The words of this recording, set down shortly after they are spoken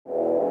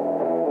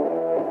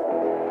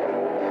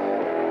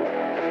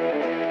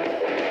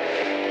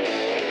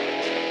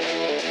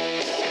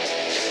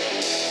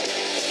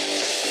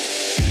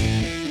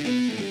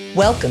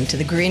Welcome to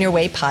the Greener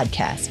Way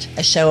podcast,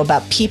 a show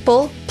about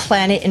people,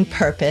 planet, and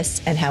purpose,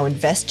 and how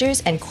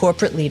investors and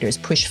corporate leaders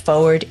push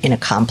forward in a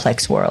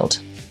complex world.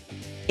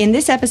 In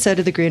this episode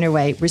of The Greener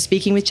Way, we're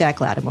speaking with Jack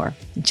Latimore.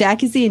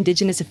 Jack is the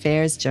Indigenous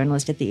Affairs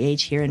journalist at The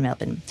Age here in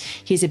Melbourne.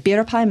 He's a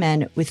Biripi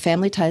man with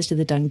family ties to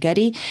the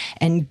Dunghutti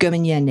and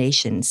Gumenya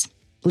nations.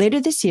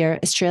 Later this year,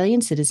 Australian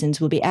citizens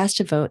will be asked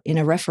to vote in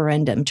a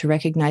referendum to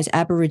recognise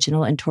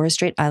Aboriginal and Torres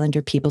Strait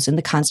Islander peoples in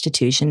the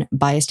Constitution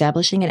by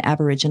establishing an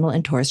Aboriginal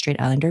and Torres Strait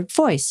Islander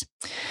voice.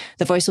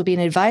 The voice will be an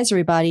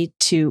advisory body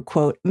to,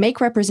 quote, make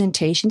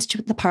representations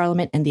to the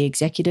Parliament and the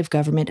executive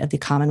government of the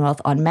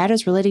Commonwealth on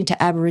matters relating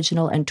to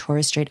Aboriginal and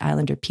Torres Strait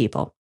Islander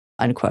people,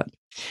 unquote.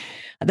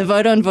 The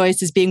vote on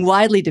voice is being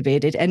widely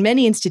debated, and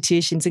many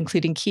institutions,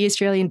 including key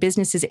Australian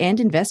businesses and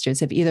investors,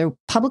 have either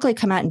publicly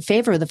come out in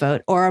favour of the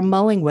vote or are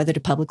mulling whether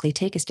to publicly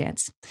take a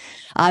stance.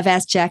 I've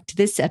asked Jack to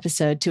this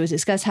episode to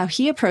discuss how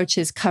he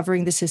approaches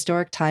covering this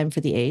historic time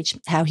for The Age,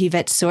 how he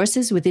vets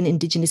sources within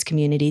Indigenous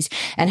communities,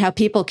 and how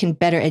people can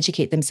better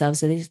educate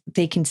themselves as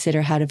they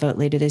consider how to vote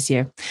later this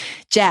year.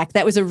 Jack,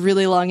 that was a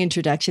really long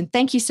introduction.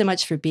 Thank you so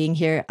much for being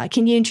here.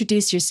 Can you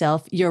introduce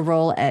yourself, your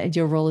role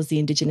as the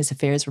Indigenous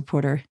Affairs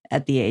reporter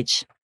at The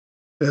Age?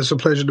 It's a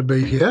pleasure to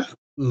be here.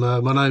 My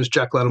name is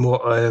Jack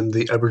Latimore. I am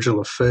the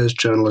Aboriginal Affairs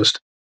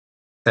journalist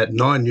at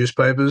 9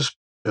 newspapers,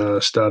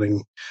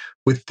 starting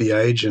with The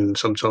Age, and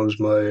sometimes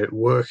my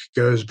work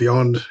goes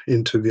beyond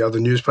into the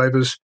other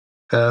newspapers.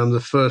 I'm the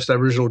first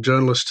Aboriginal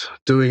journalist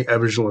doing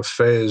Aboriginal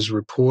Affairs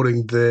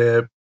reporting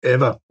there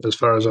ever, as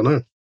far as I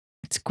know.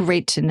 It's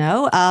great to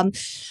know.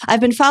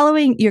 I've been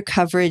following your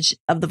coverage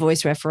of the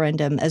Voice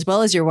referendum as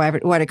well as your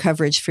wider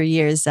coverage for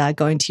years,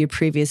 going to your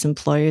previous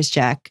employers,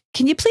 Jack.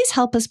 Can you please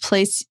help us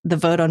place the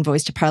vote on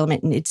voice to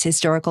Parliament in its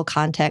historical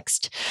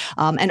context,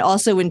 and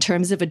also in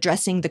terms of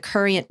addressing the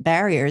current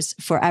barriers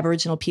for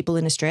Aboriginal people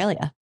in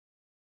Australia?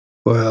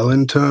 Well,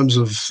 in terms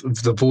of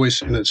the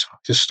voice in its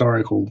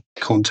historical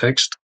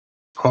context,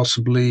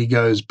 possibly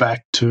goes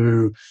back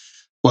to,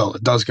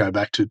 it does go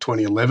back to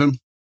 2011.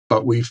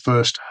 But we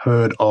first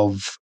heard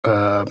of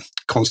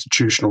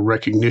constitutional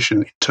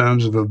recognition in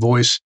terms of a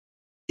voice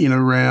in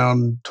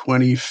around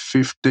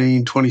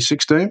 2015,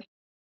 2016.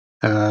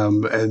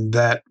 And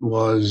that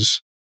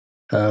was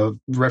a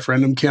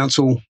referendum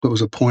council that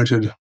was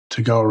appointed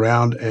to go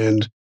around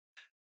and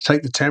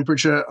take the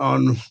temperature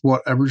on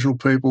what Aboriginal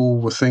people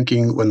were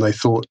thinking when they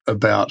thought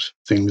about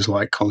things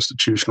like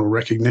constitutional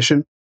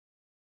recognition.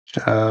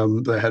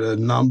 They had a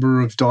number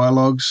of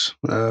dialogues,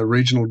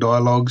 regional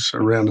dialogues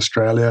around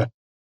Australia.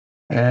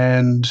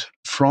 And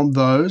from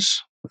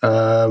those,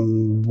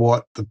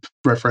 what the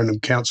referendum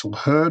council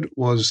heard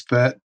was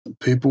that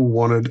people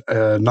wanted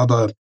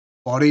another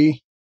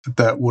body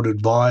that would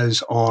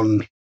advise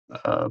on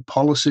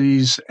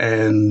policies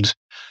and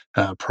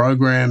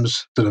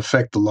programs that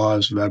affect the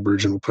lives of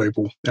Aboriginal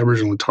people,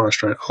 Aboriginal and Torres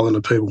Strait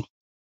Islander people.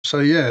 So,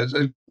 yeah,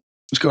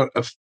 it's got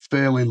a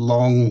fairly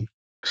long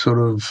sort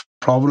of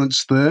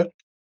provenance there.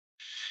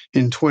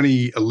 In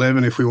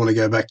 2011, if we want to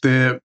go back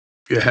there,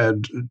 you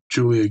had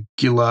Julia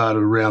Gillard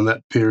around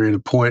that period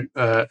appoint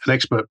an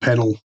expert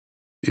panel.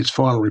 Its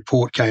final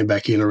report came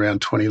back in around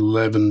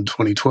 2011,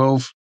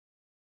 2012.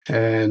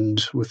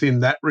 And within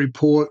that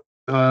report,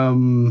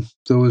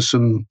 there was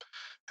some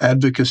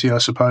advocacy, I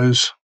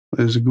suppose,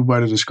 is a good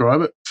way to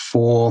describe it,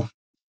 for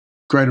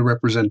greater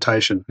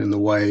representation in the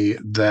way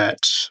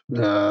that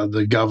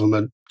the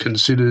government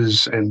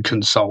considers and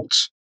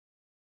consults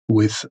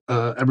with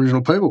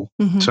Aboriginal people.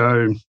 Mm-hmm.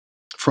 So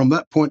from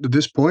that point to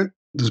this point,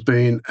 there's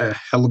been a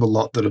hell of a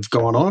lot that have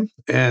gone on,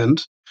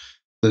 and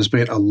there's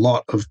been a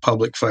lot of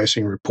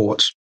public-facing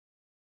reports.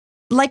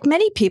 Like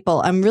many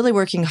people, I'm really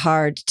working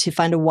hard to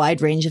find a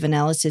wide range of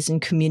analysis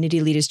and community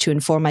leaders to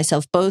inform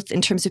myself, both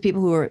in terms of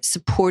people who are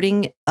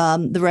supporting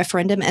the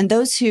referendum and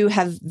those who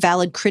have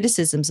valid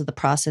criticisms of the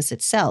process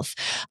itself.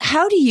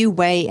 How do you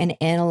weigh and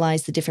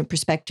analyze the different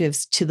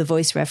perspectives to the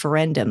Voice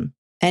referendum?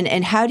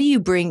 And how do you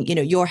bring,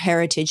 your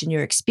heritage and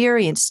your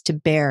experience to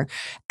bear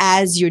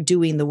as you're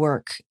doing the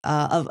work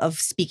of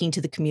speaking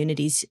to the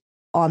communities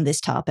on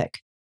this topic?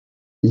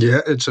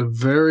 Yeah, it's a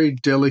very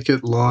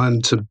delicate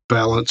line to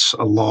balance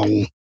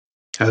along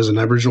as an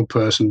Aboriginal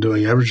person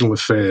doing Aboriginal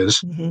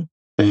affairs, mm-hmm.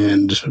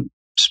 and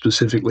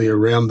specifically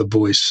around the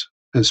Voice,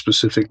 and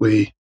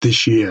specifically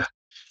this year.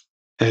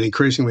 And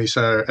increasingly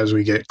so as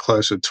we get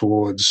closer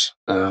towards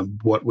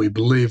what we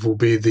believe will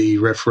be the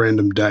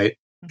referendum date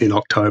in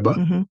October.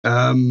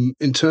 Mm-hmm.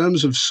 In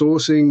terms of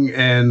sourcing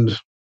and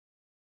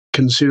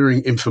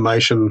considering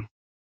information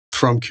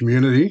from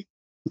community,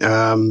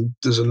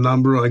 there's a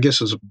number, I guess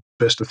it's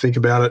best to think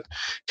about it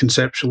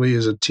conceptually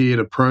as a tiered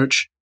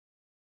approach.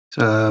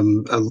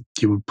 You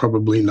would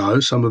probably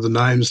know some of the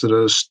names that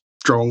are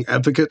strong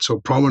advocates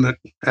or prominent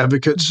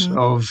advocates, mm-hmm.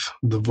 of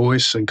the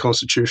Voice and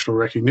constitutional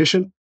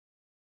recognition.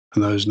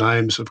 And those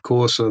names, of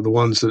course, are the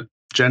ones that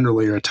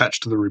generally are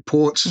attached to the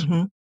reports.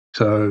 Mm-hmm.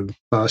 So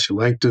Marcia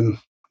Langton,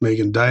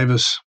 Megan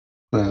Davis,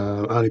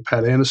 Auntie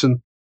Pat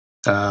Anderson,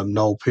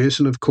 Noel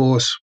Pearson, of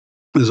course,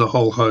 There's a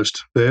whole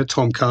host there.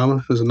 Tom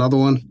Karma is another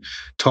one.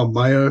 Tom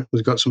Mayo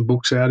has got some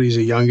books out. He's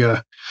a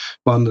younger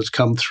one that's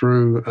come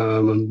through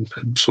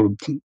and sort of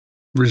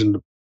risen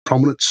to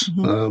prominence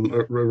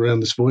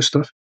around this voice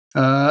stuff.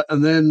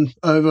 And then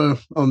over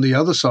on the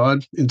other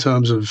side, in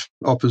terms of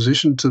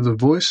opposition to the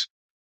voice,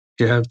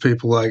 you have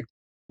people like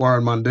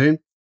Warren Mundine,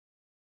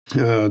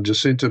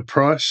 Jacinta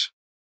Price,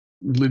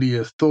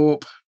 Lydia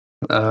Thorpe.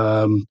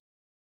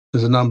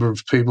 There's a number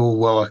of people.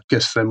 Well, I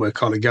guess then we're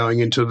kind of going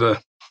into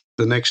the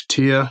next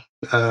tier.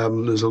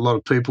 There's a lot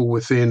of people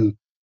within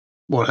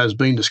what has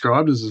been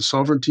described as the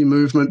sovereignty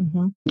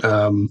movement,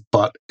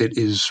 but it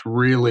is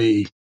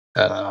really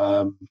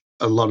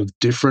a lot of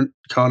different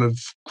kind of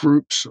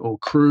groups or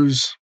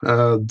crews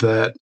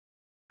that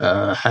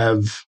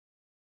have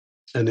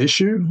an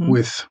issue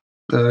with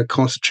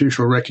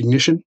constitutional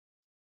recognition,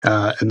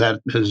 and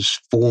that has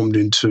formed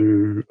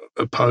into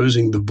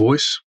opposing the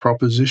voice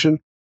proposition.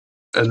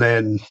 And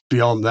then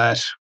beyond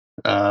that,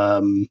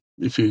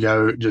 if you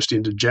go just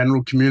into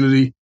general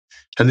community,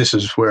 and this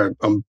is where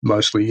I'm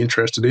mostly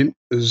interested in,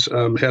 is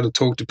how to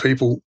talk to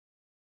people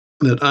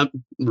that aren't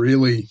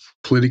really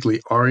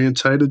politically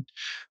orientated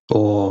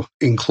or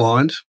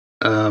inclined,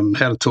 how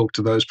to talk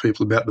to those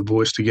people about the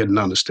voice to get an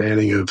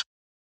understanding of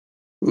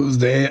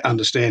their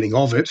understanding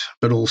of it,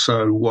 but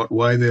also what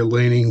way they're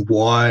leaning,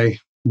 why,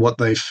 what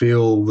they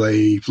feel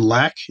they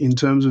lack in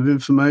terms of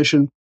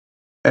information.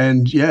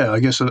 And yeah, I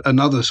guess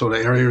another sort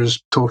of area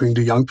is talking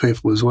to young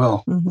people as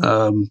well.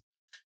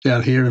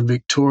 Down here in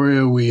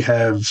Victoria, we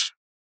have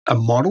a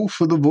model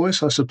for the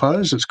voice, I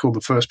suppose. It's called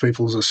the First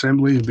People's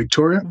Assembly in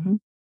Victoria.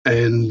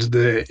 And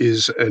there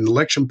is an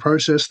election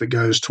process that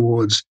goes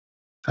towards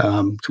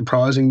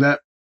comprising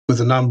that,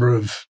 with a number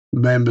of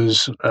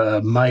members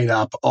made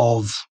up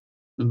of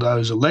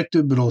those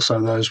elected, but also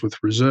those with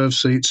reserve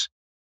seats.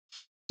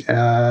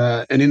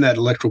 And in that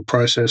electoral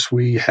process,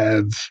 we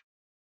have,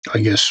 I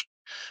guess,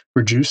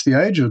 reduced the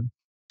age of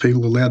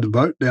people allowed to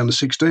vote down to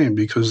 16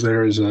 because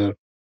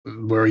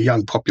we're a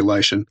young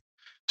population.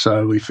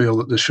 So we feel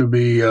that there should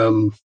be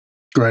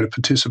greater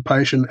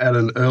participation at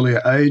an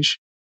earlier age,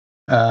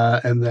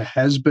 and there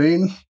has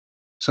been.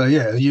 So,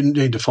 yeah, you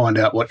need to find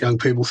out what young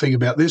people think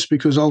about this,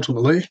 because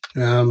ultimately,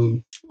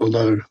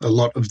 although a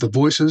lot of the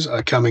voices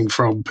are coming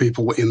from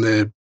people in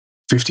their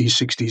 50s,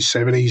 60s,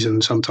 70s,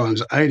 and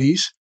sometimes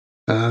 80s,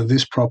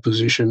 this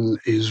proposition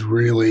is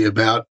really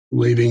about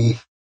leaving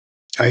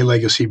a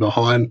legacy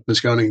behind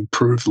that's going to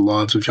improve the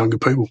lives of younger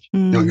people,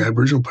 young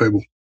Aboriginal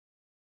people.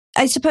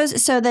 I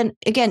suppose so. Then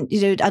again,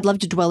 I'd love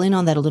to dwell in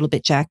on that a little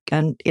bit, Jack,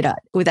 and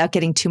without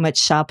getting too much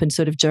sharp and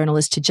sort of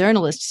journalist to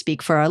journalist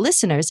speak for our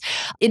listeners.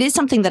 It is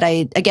something that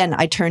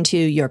I turn to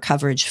your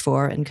coverage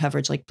for, and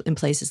coverage like in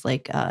places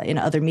like in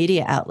other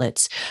media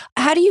outlets.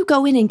 How do you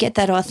go in and get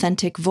that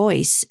authentic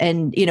voice,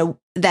 and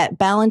that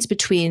balance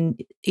between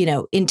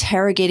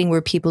interrogating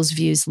where people's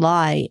views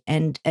lie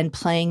and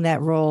playing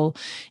that role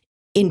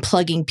in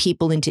plugging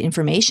people into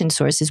information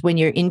sources when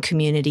you're in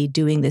community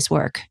doing this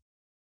work?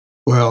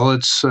 Well,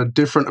 it's a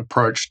different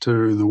approach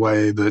to the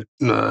way that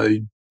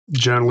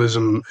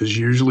journalism is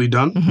usually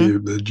done,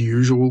 the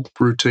usual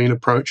routine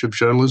approach of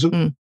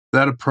journalism.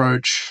 That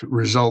approach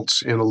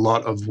results in a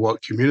lot of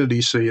what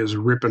communities see as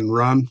rip and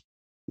run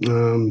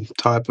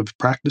type of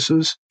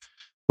practices,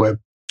 where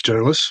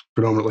journalists,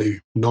 predominantly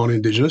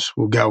non-Indigenous,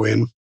 will go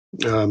in,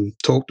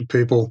 talk to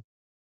people,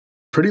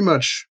 pretty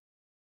much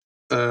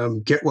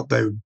get what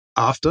they're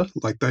after.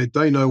 Like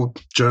they know,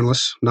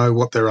 journalists know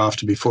what they're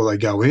after before they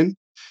go in,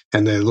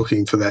 and they're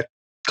looking for that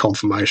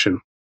confirmation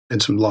and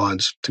some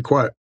lines to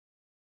quote.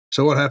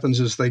 So what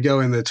happens is they go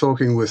in, they're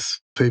talking with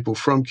people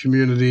from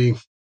community.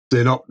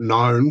 They're not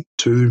known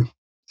to,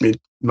 in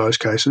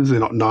most cases, they're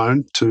not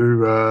known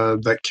to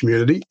that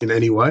community in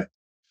any way.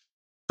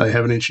 They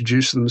haven't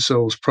introduced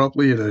themselves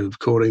properly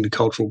according to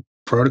cultural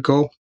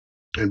protocol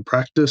and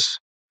practice.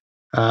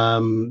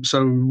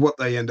 So what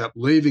they end up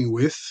leaving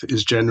with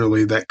is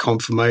generally that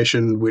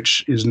confirmation,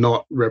 which is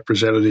not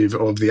representative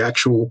of the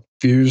actual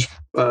views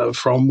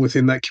from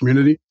within that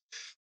community,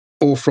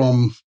 or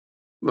from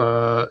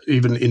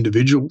even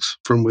individuals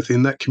from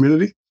within that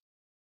community.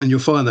 And you'll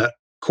find that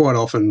quite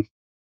often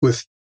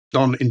with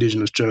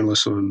non-Indigenous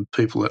journalists and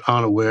people that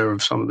aren't aware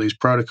of some of these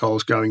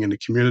protocols going into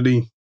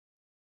community.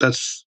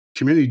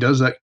 Community does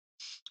that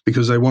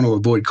because they want to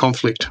avoid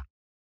conflict.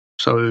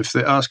 So if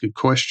they ask a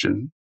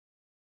question,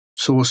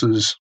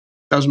 sources,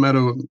 doesn't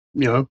matter,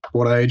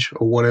 what age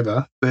or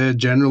whatever, they're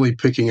generally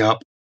picking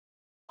up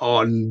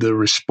on the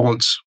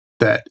response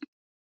that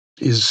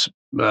is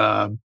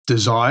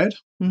desired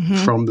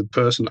from the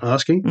person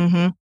asking,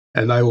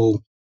 and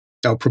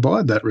they'll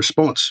provide that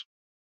response.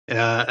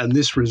 And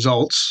this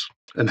results,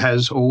 and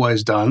has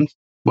always done,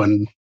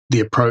 when the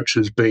approach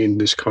has been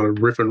this kind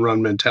of rip and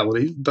run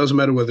mentality, doesn't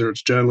matter whether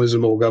it's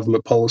journalism or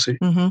government policy,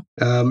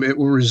 it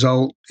will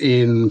result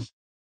in,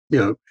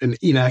 an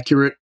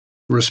inaccurate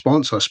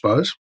response, I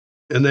suppose.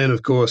 And then,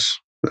 of course,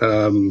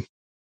 the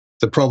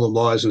problem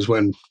lies is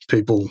when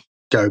people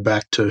go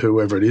back to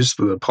whoever it is,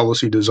 the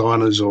policy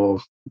designers or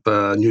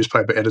the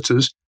newspaper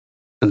editors,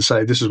 and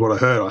say, this is what I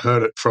heard. I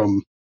heard it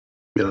from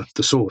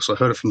the source. I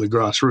heard it from the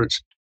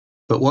grassroots.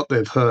 But what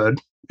they've heard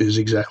is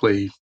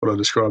exactly what I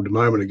described a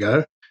moment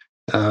ago,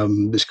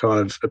 this kind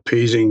of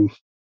appeasing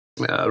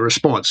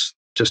response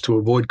just to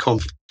avoid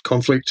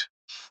conflict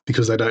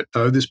because they don't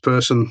know this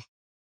person.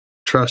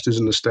 Trust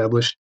isn't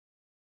established.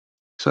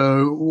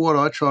 So what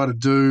I try to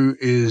do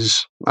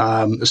is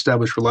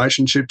establish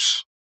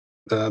relationships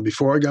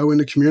before I go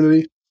into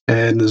community,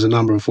 and there's a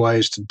number of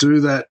ways to do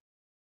that.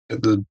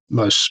 The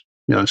most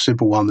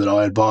simple one that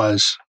I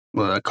advise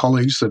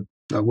colleagues that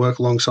I work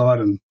alongside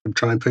and have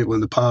trained people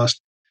in the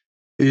past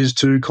is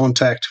to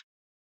contact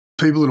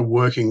people that are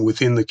working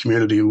within the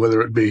community,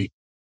 whether it be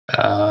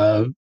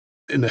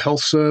in the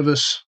health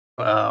service,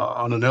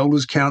 on an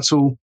elders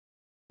council.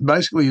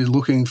 Basically, you're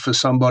looking for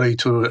somebody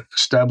to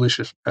establish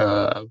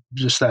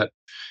just that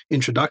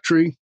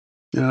introductory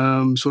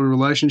sort of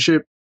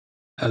relationship,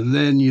 and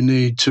then you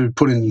need to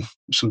put in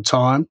some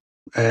time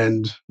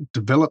and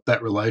develop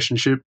that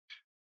relationship.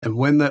 And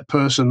when that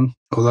person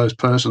or those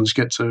persons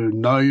get to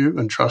know you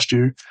and trust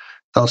you,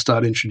 they'll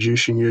start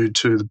introducing you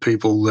to the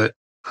people that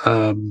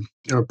are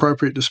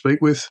appropriate to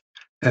speak with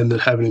and that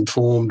have an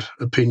informed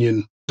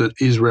opinion that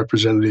is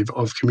representative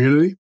of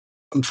community.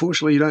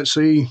 Unfortunately, you don't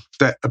see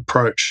that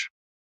approach.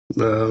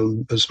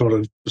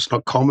 It's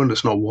not common.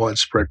 It's not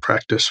widespread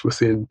practice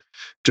within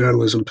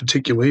journalism,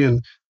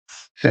 particularly,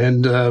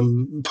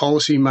 and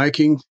policy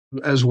making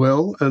as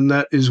well. And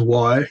that is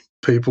why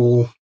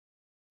people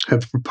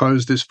have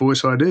proposed this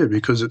voice idea,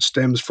 because it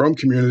stems from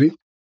community.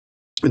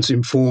 It's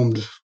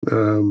informed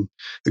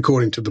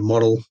according to the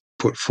model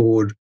put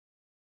forward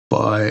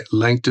by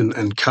Langton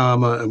and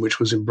Karma, and which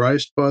was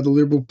embraced by the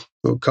Liberal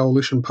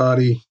Coalition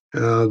Party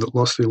that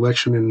lost the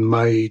election in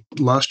May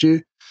last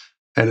year.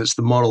 And it's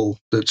the model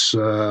that's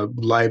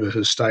Labor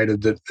has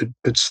stated that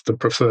it's the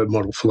preferred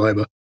model for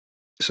Labor.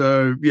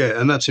 So,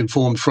 and that's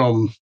informed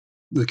from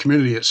the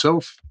community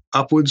itself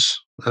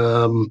upwards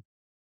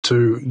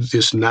to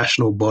this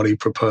national body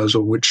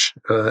proposal, which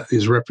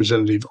is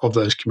representative of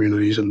those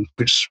communities and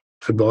which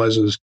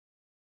advises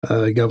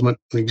government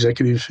and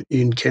executive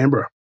in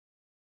Canberra.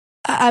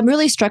 I'm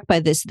really struck by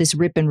this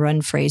rip and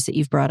run phrase that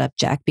you've brought up,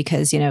 Jack,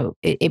 because,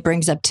 it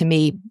brings up to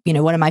me,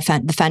 one of my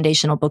the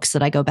foundational books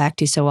that I go back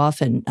to so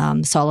often,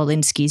 Saul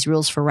Alinsky's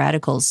Rules for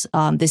Radicals,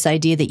 this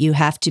idea that you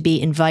have to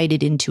be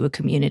invited into a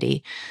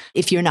community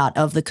if you're not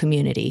of the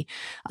community,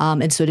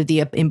 and sort of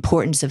the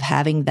importance of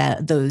having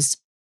that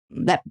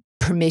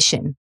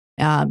permission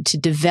to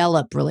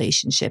develop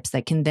relationships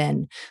that can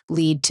then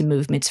lead to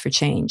movements for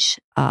change.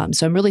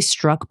 So I'm really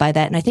struck by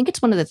that. And I think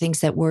it's one of the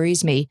things that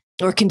worries me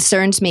or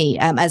concerns me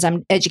as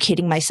I'm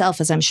educating myself,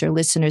 as I'm sure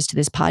listeners to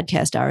this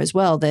podcast are as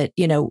well, that,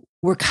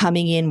 we're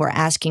coming in, we're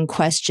asking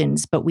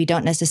questions, but we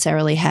don't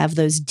necessarily have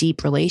those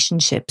deep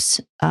relationships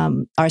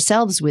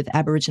ourselves with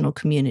Aboriginal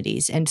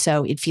communities. And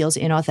so it feels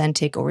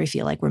inauthentic, or we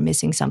feel like we're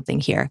missing something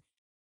here.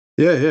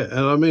 Yeah. And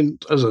I mean,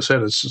 as I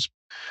said, it's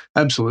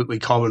absolutely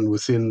common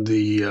within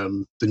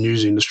the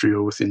news industry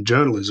or within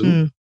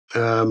journalism.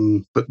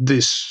 But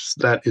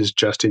that is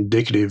just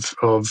indicative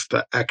of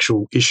the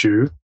actual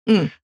issue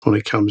when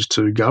it comes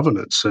to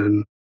governance.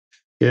 And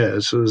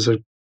so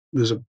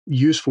there's a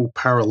useful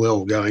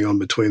parallel going on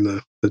between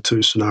the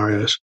two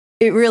scenarios.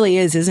 It really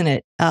is, isn't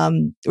it?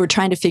 We're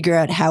trying to figure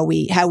out how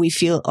we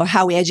feel or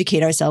how we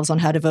educate ourselves on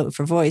how to vote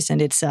for voice.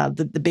 And it's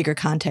the bigger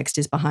context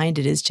is behind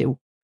it as to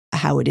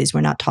how it is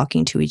we're not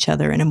talking to each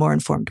other in a more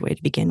informed way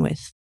to begin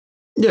with.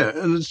 Yeah,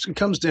 and it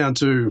comes down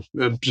to,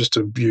 just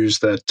to use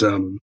that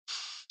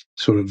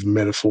sort of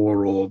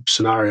metaphor or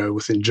scenario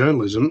within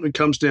journalism, it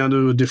comes down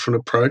to a different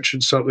approach.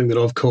 It's something that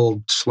I've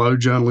called slow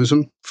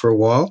journalism for a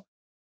while.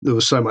 There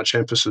was so much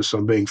emphasis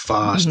on being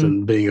fast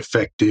and being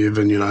effective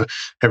and,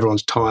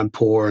 everyone's time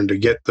poor, and to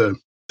get the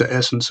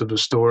essence of a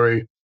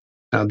story,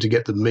 to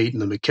get the meat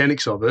and the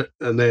mechanics of it,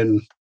 and then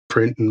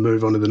print and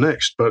move on to the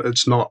next. But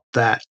it's not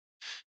that.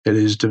 It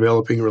is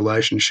developing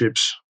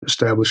relationships,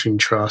 establishing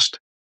trust,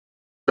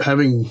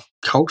 having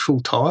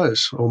cultural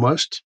ties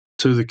almost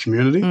to the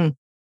community,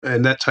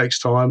 and that takes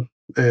time.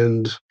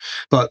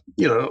 But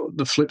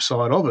the flip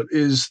side of it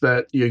is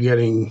that you're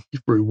getting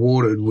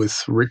rewarded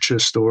with richer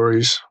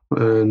stories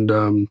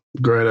and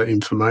greater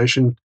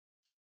information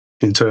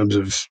in terms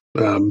of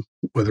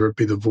whether it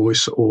be the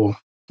voice or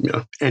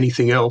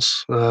anything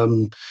else.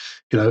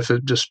 If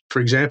it just, for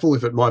example,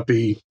 if it might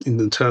be in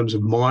the terms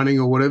of mining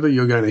or whatever,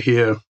 you're going to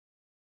hear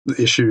the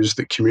issues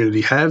that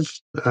community have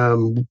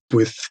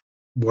with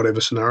whatever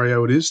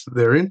scenario it is that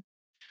they're in,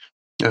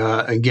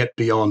 and get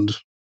beyond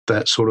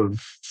that sort of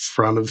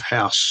front of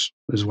house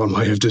is one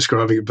way of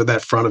describing it, but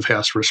that front of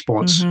house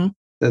response.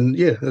 And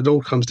it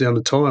all comes down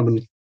to time.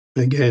 And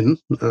again,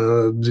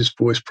 this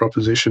voice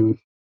proposition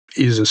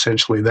is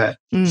essentially that,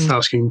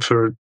 asking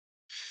for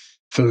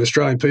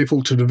Australian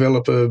people to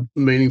develop a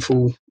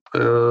meaningful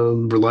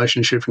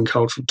relationship and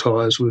cultural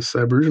ties with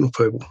Aboriginal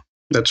people.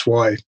 That's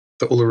why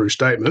the Uluru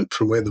Statement,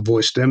 from where the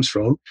voice stems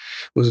from,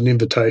 was an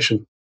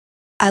invitation.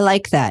 I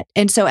like that.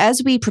 And so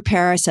as we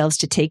prepare ourselves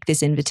to take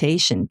this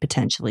invitation,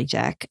 potentially,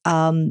 Jack,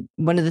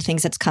 one of the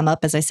things that's come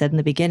up, as I said in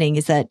the beginning,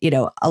 is that,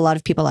 a lot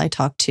of people I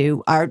talk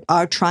to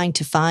are trying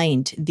to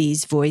find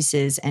these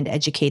voices and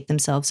educate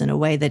themselves in a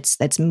way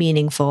that's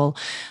meaningful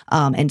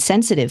and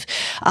sensitive.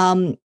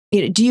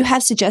 Do you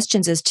have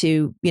suggestions as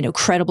to,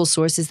 credible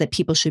sources that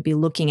people should be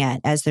looking at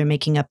as they're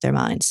making up their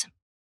minds?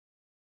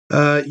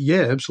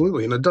 Yeah,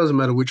 absolutely. And it doesn't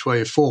matter which way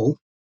you fall.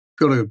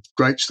 Got a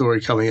great story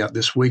coming out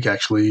this week,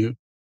 actually.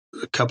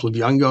 A couple of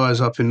young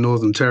guys up in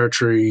Northern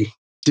Territory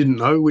didn't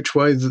know which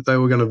way that they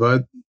were going to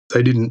vote.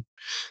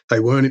 They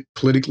weren't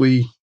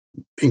politically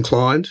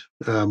inclined.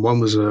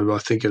 One was, I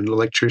think, an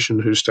electrician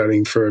who's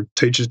studying for a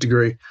teacher's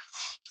degree,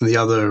 and the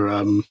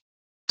other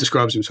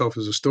describes himself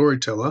as a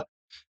storyteller.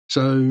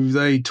 So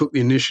they took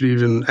the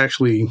initiative and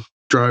actually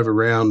drove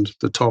around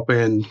the top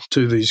end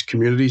to these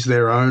communities,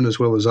 their own as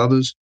well as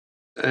others.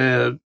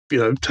 They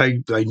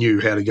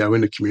knew how to go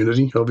into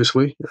community,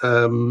 obviously,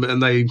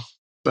 and they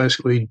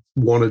basically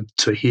wanted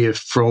to hear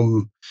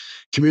from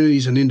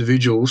communities and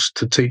individuals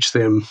to teach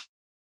them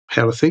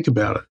how to think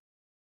about it,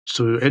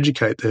 to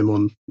educate them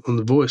on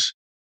the voice.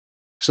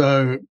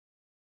 So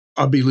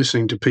I'd be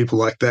listening to people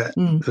like that.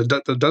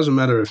 It doesn't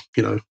matter if,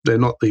 they're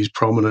not these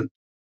prominent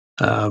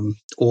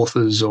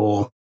authors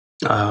or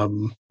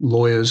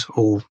lawyers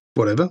or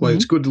whatever. Like,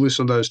 it's good to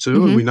listen to those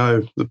too. And we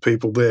know the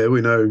people there. We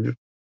know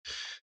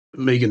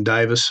Megan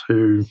Davis,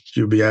 who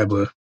you'll be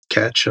able to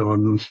catch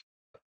on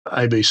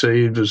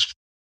ABC. It was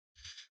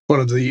one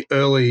of the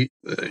early,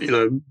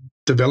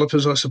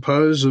 developers, I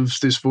suppose, of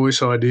this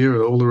voice idea,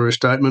 or Uluru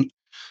Statement.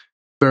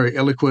 Very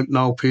eloquent.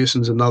 Noel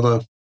Pearson's another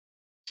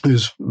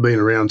who's been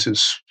around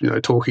since,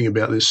 talking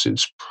about this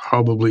since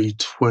probably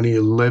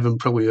 2011,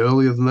 probably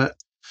earlier than that.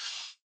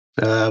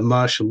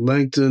 Marshall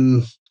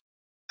Langton.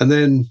 And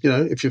then,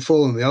 if you're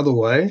falling the other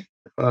way,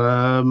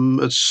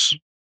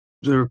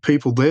 there are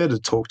people there to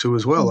talk to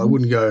as well. I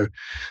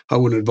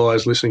wouldn't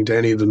advise listening to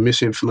any of the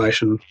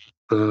misinformation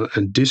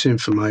and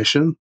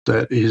disinformation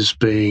that is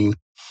being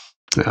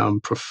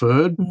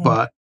preferred.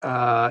 But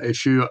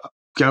if you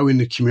go in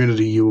the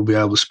community, you will be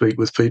able to speak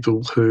with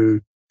people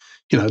who,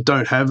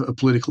 don't have a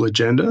political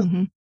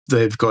agenda.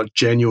 They've got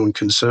genuine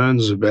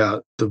concerns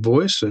about the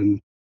voice, and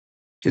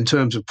in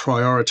terms of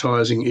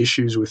prioritizing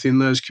issues within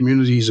those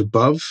communities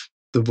above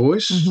the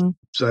voice,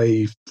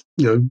 they,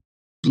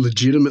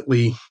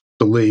 legitimately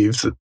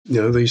believe that,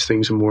 these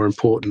things are more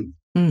important.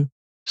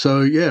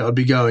 So, yeah, I'd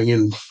be going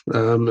in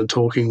and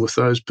talking with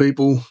those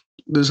people.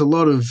 There's a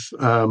lot of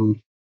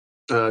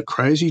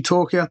crazy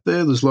talk out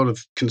there. There's a lot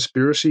of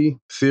conspiracy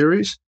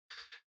theories.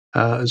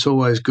 It's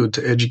always good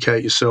to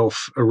educate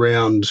yourself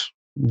around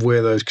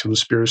where those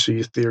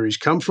conspiracy theories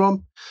come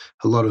from.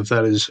 A lot of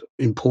that is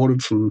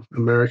imported from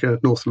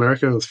North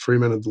America, with Free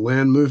Men of the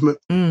Land movement.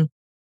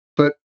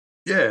 But,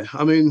 yeah,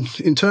 I mean,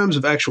 in terms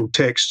of actual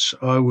texts,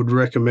 I would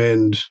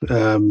recommend,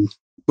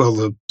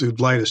 the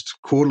latest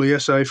quarterly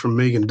essay from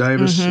Megan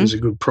Davis is a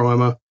good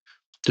primer.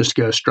 Just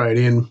go straight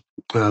in.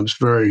 It's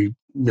very,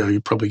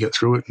 you probably get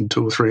through it in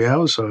 2 or 3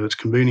 hours, so it's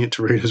convenient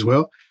to read as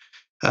well.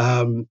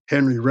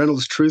 Henry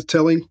Reynolds' Truth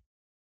Telling,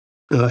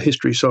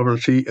 History,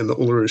 Sovereignty, and the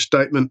Uluru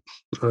Statement,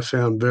 I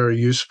found very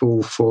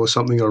useful for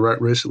something I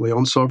wrote recently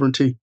on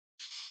sovereignty.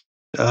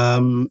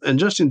 And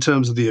just in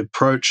terms of the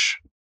approach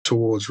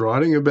towards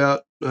writing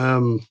about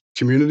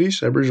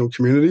communities, Aboriginal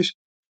communities,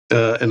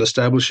 and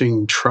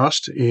establishing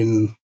trust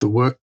in the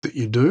work that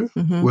you do,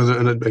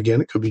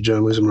 it could be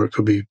journalism or it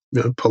could be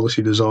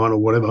policy design or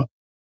whatever.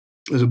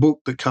 There's a book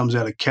that comes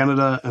out of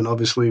Canada, and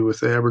obviously with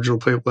the Aboriginal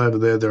people over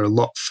there, they're a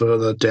lot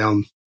further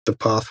down the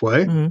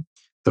pathway than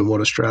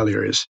what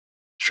Australia is.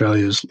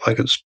 Australia's like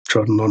it's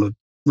trodden on a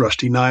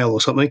rusty nail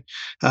or something.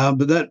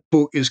 But that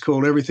book is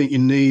called Everything You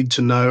Need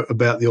to Know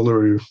About the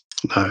Uluru.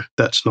 No,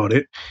 that's not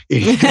it.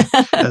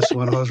 That's the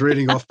one I was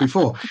reading off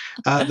before.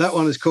 That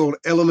one is called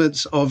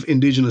Elements of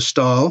Indigenous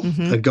Style,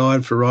 a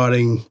guide for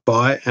writing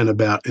by and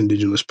about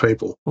Indigenous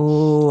people.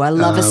 Oh, I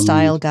love a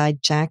style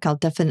guide, Jack. I'll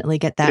definitely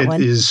get that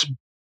one.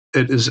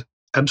 It is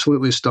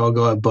absolutely a style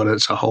guide, but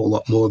it's a whole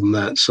lot more than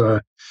that. So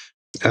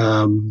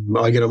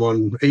I get them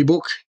on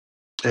ebook,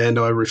 and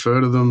I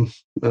refer to them,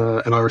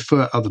 and I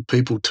refer other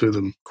people to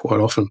them quite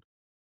often.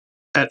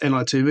 At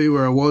NITV,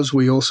 where I was,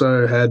 we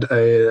also had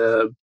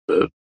a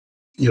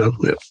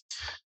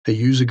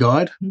user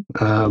guide,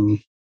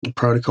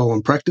 protocol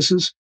and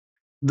practices.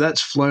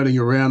 That's floating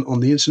around on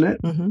the internet,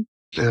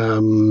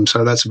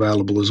 so that's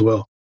available as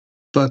well.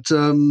 But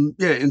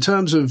in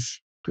terms of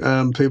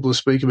people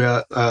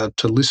to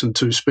listen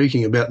to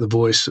speaking about the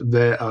voice,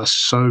 there are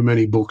so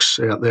many books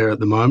out there at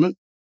the moment.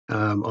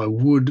 I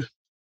would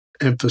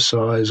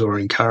emphasise or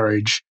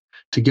encourage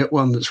to get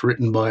one that's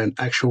written by an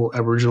actual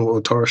Aboriginal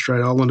or Torres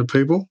Strait Islander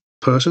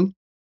person.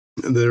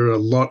 There are a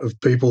lot of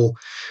people,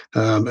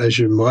 as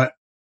you might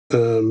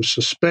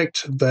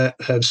suspect, that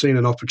have seen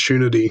an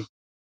opportunity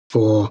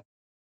for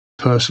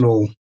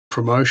personal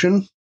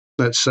promotion,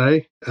 let's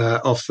say,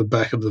 off the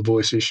back of the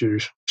voice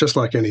issues, just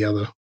like any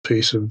other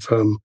piece of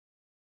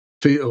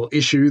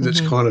issue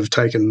that's kind of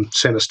taken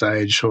centre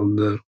stage on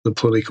the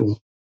political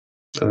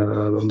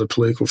on the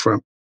political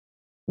front.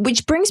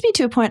 Which brings me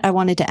to a point I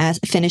wanted to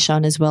finish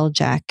on as well,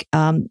 Jack.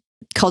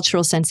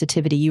 Cultural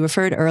sensitivity. You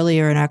referred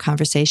earlier in our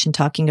conversation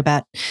talking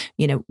about,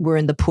 we're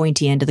in the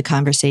pointy end of the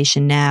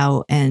conversation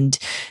now, and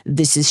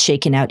this is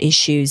shaking out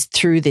issues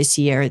through this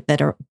year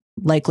that are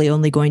likely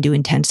only going to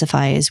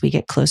intensify as we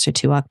get closer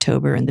to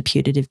October and the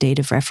putative date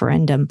of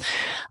referendum.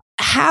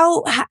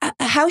 How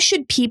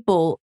should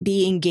people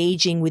be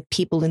engaging with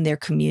people in their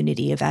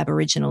community of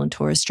Aboriginal and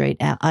Torres Strait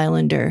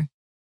Islander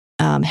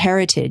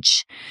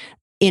heritage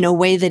in a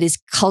way that is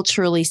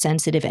culturally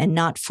sensitive and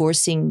not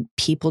forcing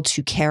people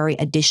to carry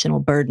additional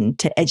burden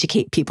to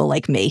educate people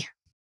like me?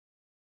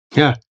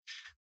 Yeah.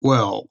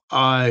 Well,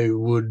 I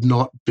would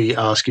not be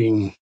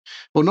asking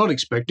or not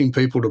expecting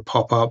people to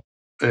pop up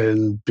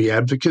and be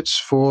advocates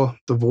for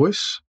the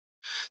voice.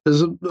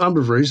 There's a number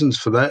of reasons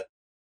for that.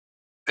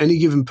 Any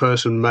given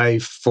person may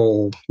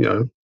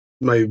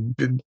may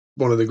be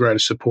one of the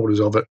greatest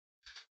supporters of it,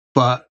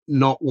 but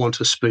not want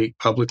to speak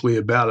publicly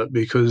about it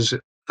because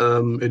it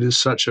is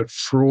such a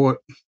fraught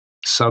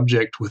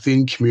subject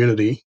within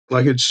community.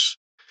 Like it's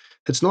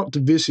not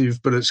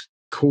divisive, but it's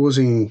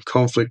causing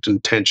conflict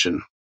and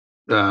tension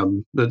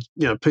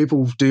that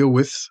people deal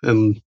with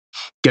and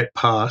get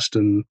past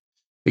and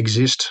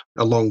exist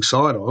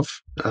alongside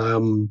of.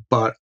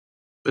 But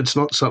it's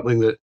not something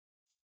that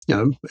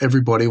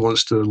everybody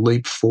wants to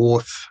leap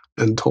forth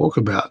and talk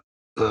about.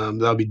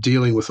 They'll be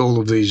dealing with all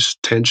of these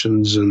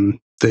tensions and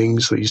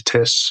things, these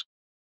tests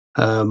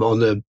on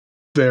the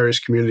various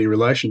community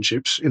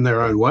relationships in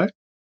their own way.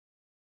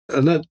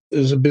 And that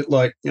is a bit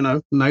like,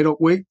 NAIDOC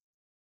week.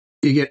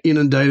 You get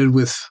inundated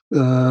with,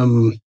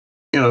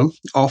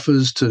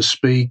 offers to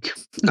speak,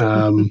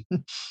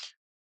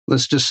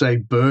 let's just say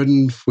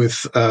burdened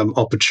with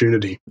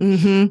opportunity.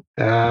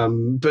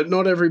 Mm-hmm. But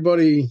not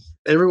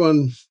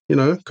everyone,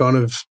 kind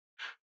of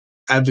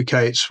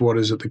advocates what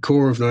is at the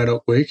core of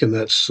NAIDOC week, and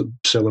that's a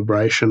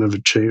celebration of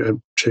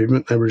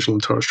achievement, Aboriginal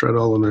and Torres Strait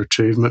Islander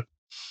achievement,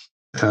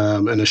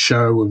 and a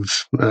show of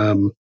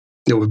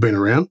we've been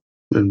around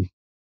and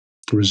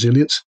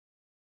resilience.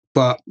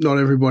 But not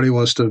everybody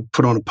wants to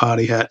put on a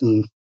party hat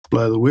and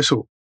blow the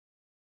whistle.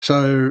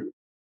 So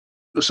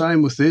the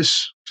same with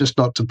this, just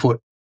not to put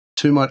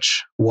too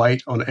much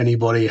weight on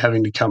anybody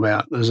having to come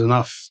out. There's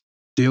enough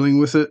dealing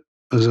with it.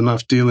 There's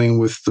enough dealing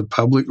with the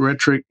public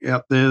rhetoric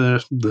out there,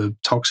 the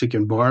toxic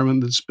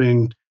environment that's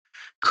been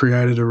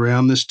created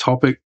around this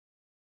topic.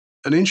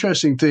 An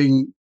interesting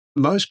thing,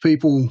 most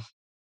people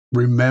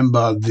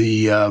remember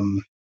the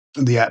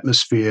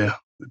atmosphere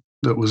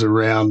that was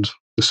around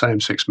the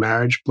same-sex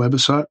marriage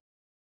plebiscite,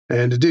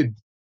 and it did,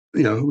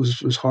 it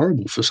was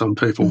horrible for some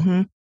people.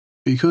 Mm-hmm.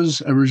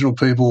 Because Aboriginal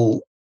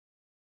people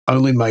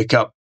only make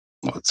up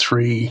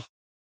 3%,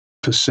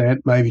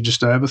 maybe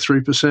just over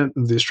 3%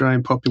 of the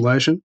Australian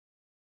population.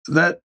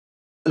 That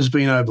has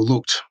been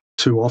overlooked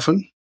too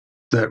often,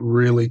 that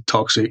really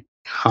toxic,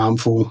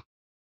 harmful,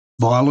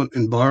 violent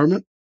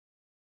environment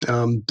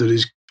that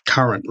is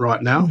current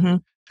right now mm-hmm.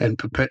 and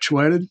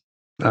perpetuated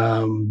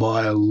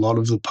by a lot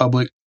of the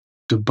public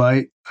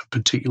debate,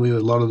 particularly a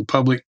lot of the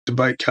public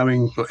debate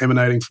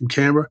emanating from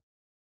Canberra.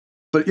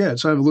 But yeah,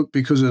 it's overlooked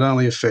because it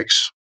only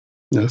affects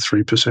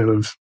 3%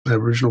 of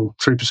Aboriginal,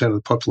 3% of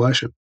the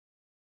population.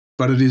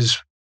 But it is,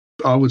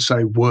 I would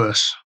say,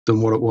 worse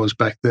than what it was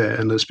back there.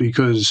 And it's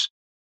because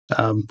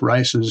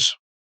race has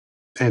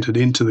entered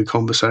into the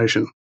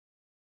conversation.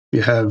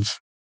 You have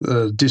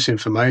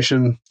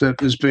disinformation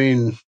that has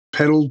been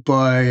peddled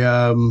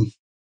by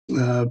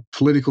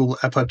political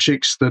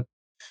apparatchiks that,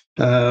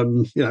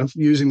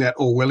 using that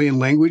Orwellian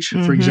language,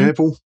 Mm-hmm. for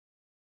example.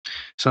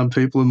 Some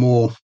people are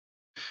more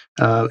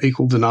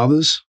equal than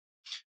others.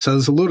 So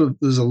there's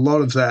a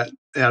lot of that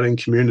out in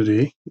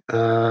community,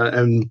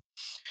 and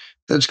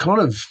it's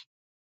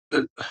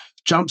it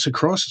jumps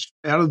across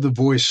out of the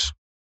voice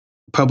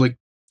public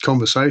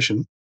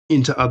conversation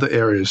into other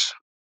areas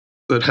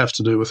that have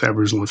to do with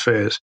Aboriginal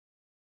affairs.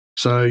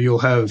 So you'll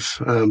have,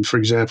 for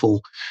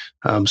example,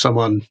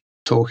 someone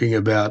talking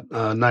about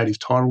native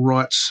title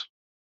rights,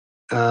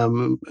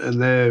 and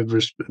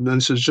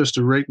this is just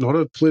not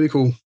a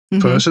political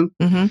person,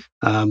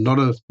 Mm-hmm. not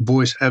a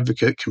voice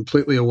advocate,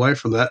 completely away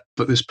from that,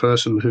 but this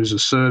person who's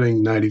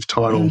asserting native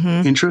title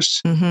Mm-hmm.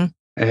 interests, Mm-hmm.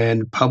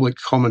 and public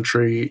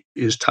commentary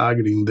is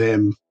targeting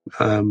them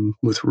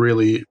with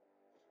really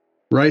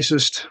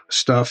racist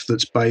stuff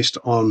that's based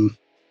on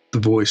the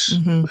voice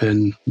Mm-hmm.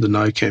 and the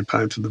No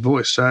campaign for the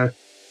voice. So,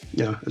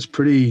 it's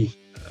pretty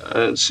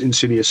it's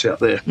insidious out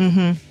there.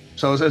 Mm-hmm.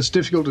 So it's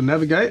difficult to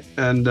navigate,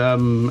 and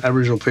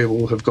Aboriginal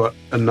people have got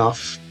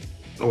enough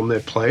on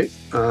their plate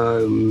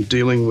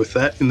dealing with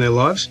that in their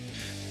lives.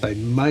 They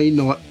may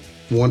not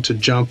want to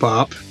jump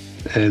up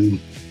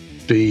and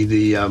be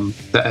the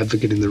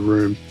advocate in the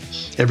room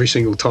every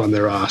single time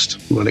they're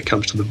asked when it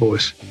comes to the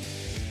voice.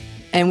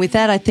 And with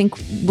that, I think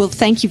we'll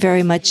thank you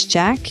very much,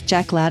 Jack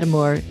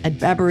Latimore,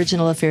 an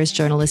Aboriginal Affairs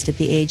journalist at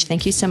The Age.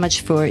 Thank you so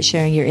much for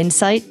sharing your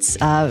insights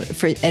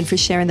for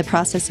sharing the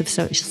process of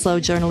slow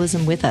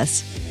journalism with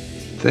us.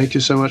 Thank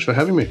you so much for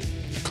having me.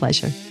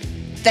 Pleasure.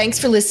 Thanks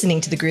for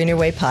listening to the Greener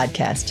Way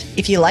podcast.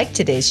 If you liked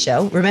today's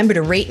show, remember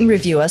to rate and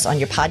review us on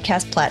your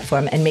podcast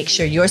platform and make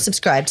sure you're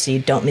subscribed so you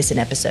don't miss an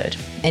episode.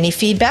 Any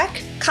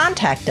feedback?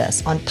 Contact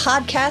us on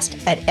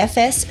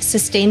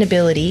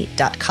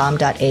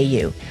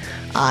podcast@fssustainability.com.au.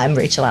 I'm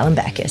Rachel Allen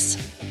Backus.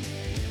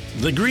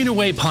 The Greener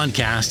Way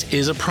podcast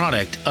is a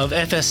product of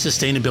FS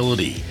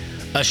Sustainability,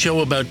 a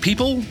show about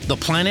people, the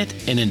planet,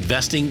 and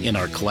investing in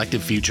our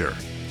collective future.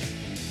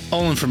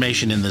 All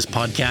information in this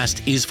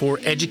podcast is for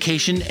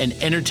education and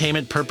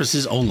entertainment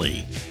purposes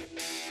only.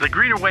 The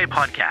Greener Way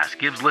podcast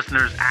gives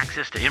listeners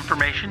access to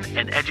information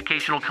and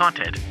educational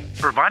content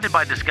provided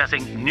by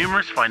discussing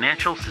numerous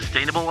financial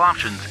sustainable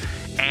options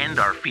and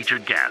our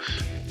featured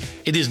guests.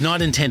 It is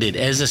not intended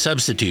as a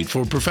substitute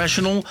for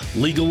professional,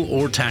 legal,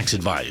 or tax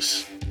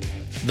advice.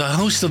 The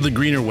hosts of The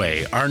Greener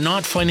Way are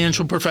not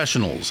financial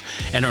professionals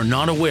and are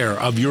not aware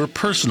of your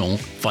personal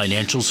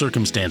financial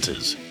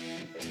circumstances.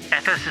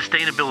 FS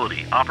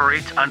Sustainability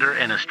operates under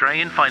an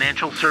Australian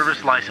Financial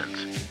Service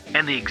License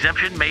and the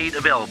exemption made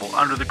available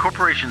under the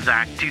Corporations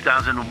Act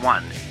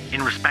 2001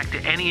 in respect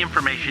to any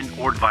information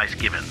or advice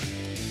given.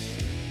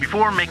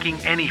 Before making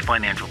any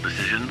financial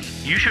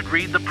decisions, you should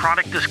read the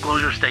product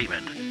disclosure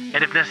statement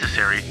and, if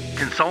necessary,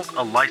 consult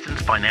a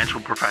licensed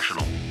financial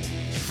professional.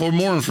 For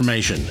more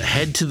information,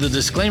 head to the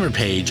disclaimer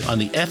page on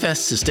the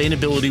FS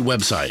Sustainability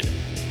website,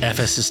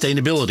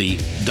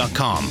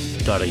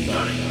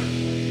 fssustainability.com.au.